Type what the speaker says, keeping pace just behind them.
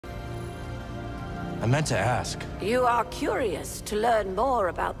I meant to ask. You are curious to learn more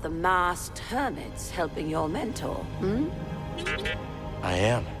about the masked hermits helping your mentor, hmm? I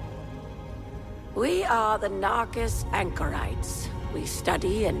am. We are the Narkis Anchorites. We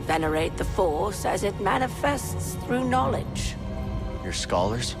study and venerate the Force as it manifests through knowledge. You're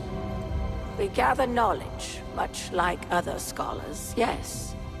scholars? We gather knowledge, much like other scholars,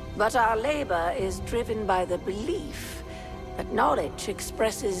 yes. But our labor is driven by the belief that knowledge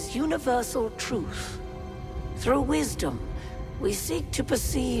expresses universal truth. Through wisdom, we seek to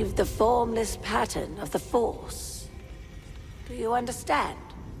perceive the formless pattern of the Force. Do you understand?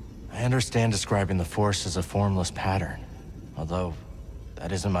 I understand describing the Force as a formless pattern, although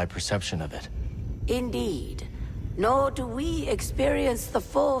that isn't my perception of it. Indeed. Nor do we experience the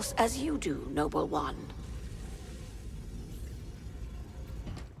Force as you do, Noble One.